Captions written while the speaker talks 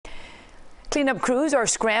Cleanup crews are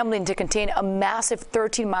scrambling to contain a massive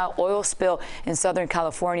 13-mile oil spill in Southern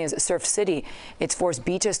California's Surf City. It's forced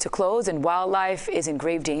beaches to close and wildlife is in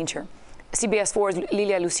grave danger. CBS 4's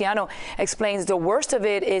Lulia Luciano explains the worst of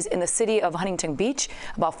it is in the city of Huntington Beach,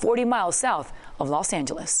 about 40 miles south of Los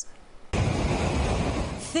Angeles.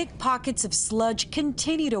 Thick pockets of sludge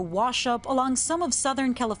continue to wash up along some of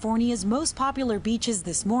Southern California's most popular beaches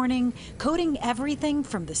this morning, coating everything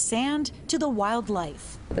from the sand to the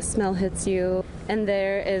wildlife. The smell hits you, and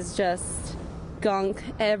there is just gunk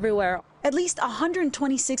everywhere. At least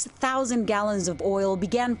 126,000 gallons of oil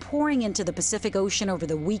began pouring into the Pacific Ocean over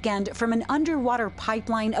the weekend from an underwater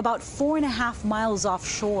pipeline about 4.5 miles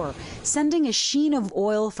offshore, sending a sheen of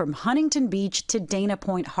oil from Huntington Beach to Dana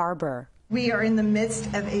Point Harbor. We are in the midst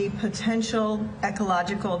of a potential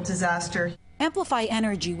ecological disaster. Amplify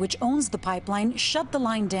Energy, which owns the pipeline, shut the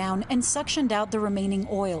line down and suctioned out the remaining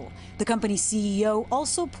oil. The company's CEO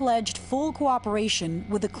also pledged full cooperation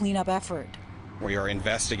with the cleanup effort. We are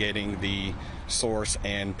investigating the source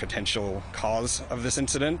and potential cause of this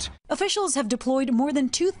incident. Officials have deployed more than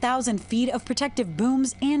 2,000 feet of protective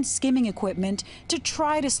booms and skimming equipment to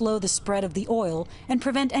try to slow the spread of the oil and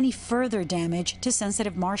prevent any further damage to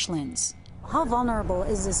sensitive marshlands. How vulnerable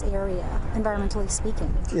is this area, environmentally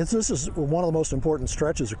speaking? This is one of the most important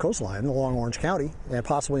stretches of coastline along Orange County and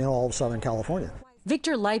possibly in all of Southern California.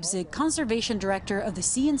 Victor Leipzig, conservation director of the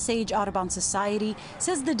Sea and Sage Audubon Society,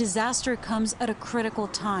 says the disaster comes at a critical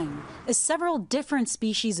time as several different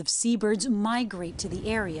species of seabirds migrate to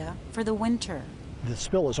the area for the winter. The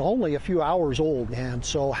spill is only a few hours old, and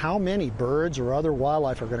so how many birds or other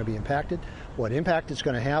wildlife are going to be impacted, what impact it's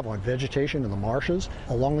going to have on vegetation in the marshes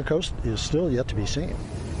along the coast is still yet to be seen.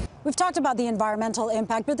 We've talked about the environmental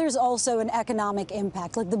impact, but there's also an economic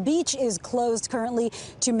impact. Like the beach is closed currently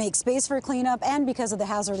to make space for cleanup and because of the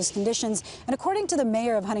hazardous conditions. And according to the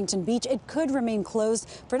mayor of Huntington Beach, it could remain closed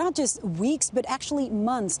for not just weeks, but actually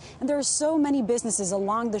months. And there are so many businesses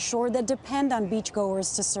along the shore that depend on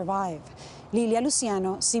beachgoers to survive. Lulia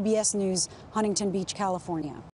Luciano, CBS News, Huntington Beach, California.